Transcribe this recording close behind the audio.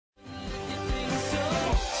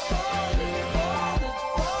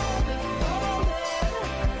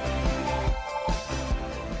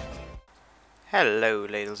Hello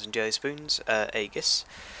ladies and jelly spoons, Aegis,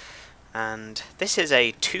 and this is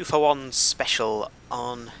a 2-for-1 special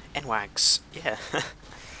on NWAGs, yeah.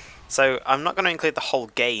 So I'm not going to include the whole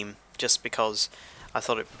game, just because I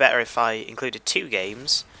thought it'd be better if I included 2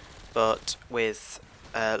 games, but with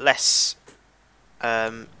less,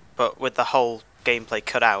 but with the whole gameplay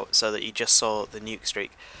cut out, so that you just saw the nuke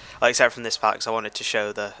streak. Like, except from this part, because I wanted to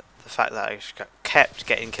show the fact that I kept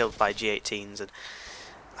getting killed by G18s, and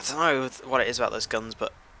I don't know what it is about those guns,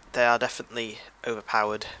 but they are definitely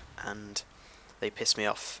overpowered and they piss me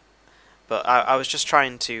off. But I was just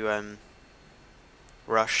trying to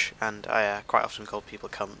rush, and I quite often call people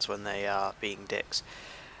cunts when they are being dicks.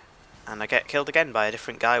 And I get killed again by a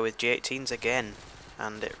different guy with G18s again,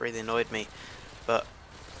 and it really annoyed me. But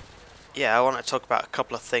yeah, I want to talk about a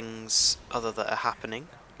couple of things other that are happening.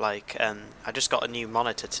 Like, I just got a new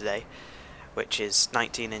monitor today, which is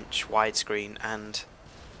 19-inch widescreen, and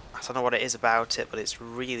I don't know what it is about it, but it's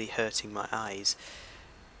really hurting my eyes.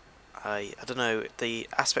 I don't know, the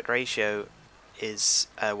aspect ratio is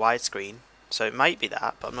widescreen, so it might be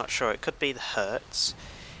that, but I'm not sure. It could be the hertz,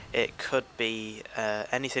 it could be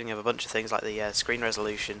anything of a bunch of things, like the screen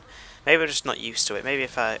resolution. Maybe I'm just not used to it. Maybe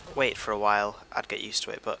if I wait for a while I'd get used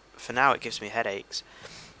to it, but for now it gives me headaches.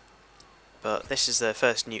 But this is the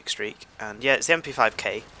first nuke streak, and yeah, it's the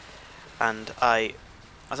Mp5k, and I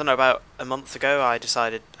don't know, about a month ago I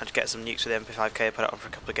decided I'd get some nukes with the Mp5k, put it on for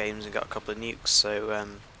a couple of games and got a couple of nukes, so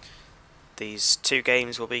these 2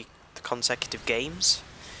 games will be the consecutive games,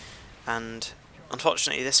 and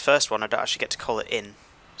unfortunately this first one I don't actually get to call it in,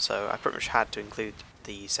 so I pretty much had to include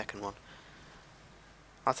the second one.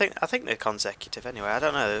 I think they're consecutive anyway. I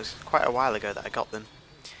don't know, it was quite a while ago that I got them,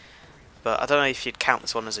 but I don't know if you'd count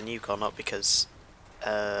this one as a nuke or not, because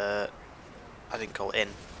I didn't call it in.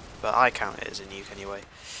 But I count it as a nuke anyway,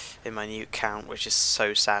 in my nuke count, which is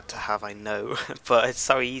so sad to have, I know, but it's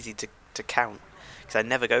so easy to count, because I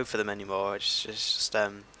never go for them anymore. It's just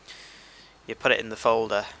you put it in the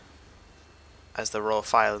folder as the raw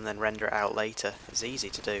file and then render it out later. It's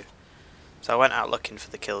easy to do. So I went out looking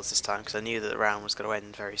for the kills this time, because I knew that the round was going to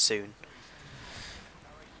end very soon.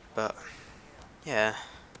 But, yeah,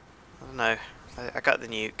 I don't know, I got the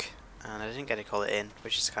nuke, and I didn't get to call it in,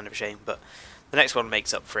 which is kind of a shame, but the next one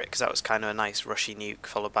makes up for it, because that was kind of a nice rushy nuke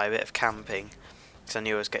followed by a bit of camping, because I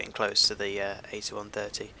knew I was getting close to the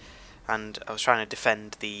 8130, and I was trying to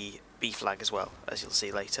defend the B flag as well, as you'll see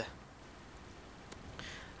later.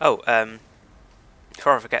 Oh,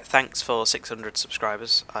 before I forget, thanks for 600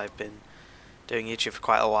 subscribers. I've been doing YouTube for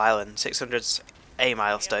quite a while, and 600's a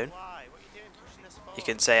milestone. You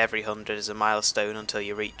can say every 100 is a milestone until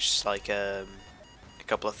you reach like a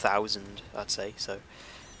couple of thousand, I'd say. So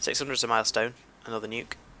 600 is a milestone, another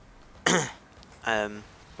nuke.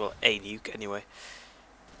 Well, a nuke anyway.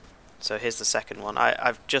 So here's the second one.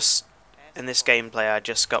 I've just, in this gameplay, I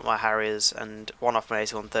just got my Harriers and one off my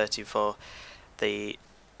 8130 before the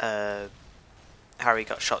Harry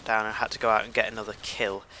got shot down and I had to go out and get another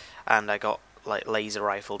kill, and I got like laser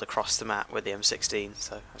rifled across the map with the M16,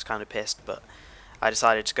 so I was kind of pissed, but I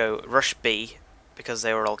decided to go rush B because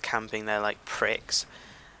they were all camping there like pricks,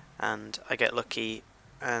 and I get lucky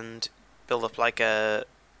and build up like a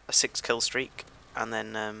 6-kill streak, and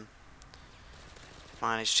then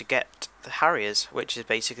managed to get the Harriers, which is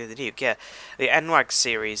basically the nuke. Yeah, the NWAGs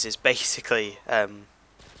series is basically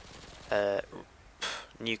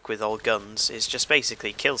nuke with all guns. Is just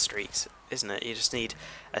basically kill streaks, isn't it? You just need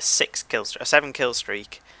a 7-kill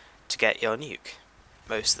streak to get your nuke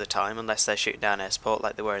most of the time, unless they're shooting down air support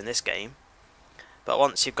like they were in this game. But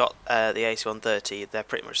once you've got the AC-130, they're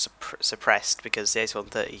pretty much suppressed, because the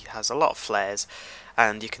AC-130 has a lot of flares,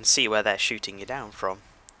 and you can see where they're shooting you down from.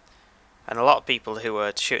 And a lot of people who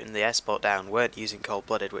were shooting the air support down weren't using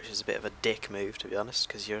cold-blooded, which is a bit of a dick move, to be honest,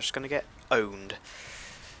 because you're just going to get owned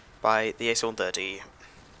by the AC-130.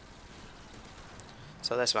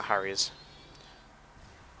 So there's my Harriers.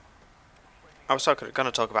 I was going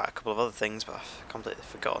to talk about a couple of other things, but I've completely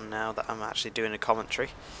forgotten now that I'm actually doing a commentary.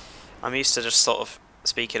 I'm used to just sort of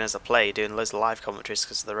speaking as I play, doing loads of live commentaries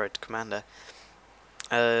because of the Road to Commander.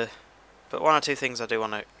 But one or two things I do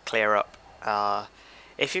want to clear up are,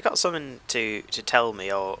 if you've got something to tell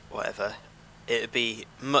me or whatever, it would be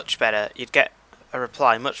much better. You'd get a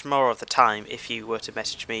reply much more of the time if you were to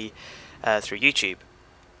message me through YouTube.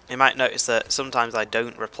 You might notice that sometimes I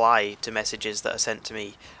don't reply to messages that are sent to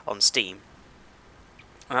me on Steam.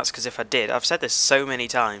 And that's because if I did, I've said this so many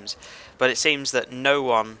times, but it seems that no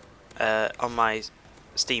one on my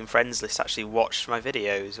Steam friends list actually watched my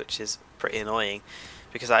videos, which is pretty annoying,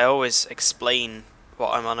 because I always explain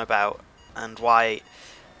what I'm on about and why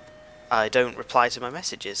I don't reply to my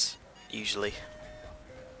messages. usually.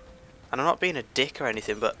 And I'm not being a dick or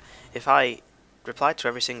anything, but if I replied to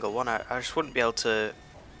every single one, I just wouldn't be able to.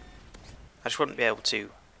 I just wouldn't be able to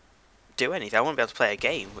do anything. I wouldn't be able to play a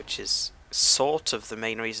game, which is sort of the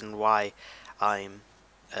main reason why I'm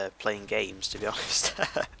playing games, to be honest.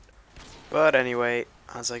 But anyway,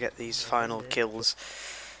 as I get these final kills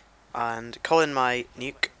and calling my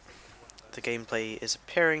nuke, the gameplay is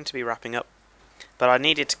appearing to be wrapping up. But I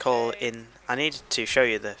needed to show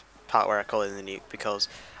you the part where I call in the nuke, because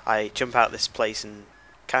I jump out this place and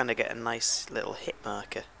kind of get a nice little hit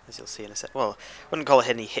marker, as you'll see in a sec. Well, I wouldn't call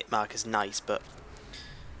any hit markers nice, but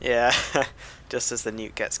yeah, just as the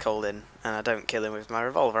nuke gets called in, and I don't kill him with my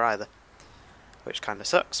revolver either, which kind of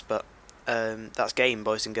sucks, but that's game,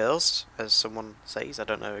 boys and girls, as someone says. I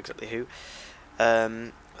don't know exactly who.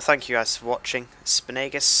 Thank you guys for watching.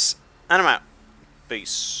 Spinagus, and I'm out.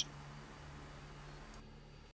 Peace.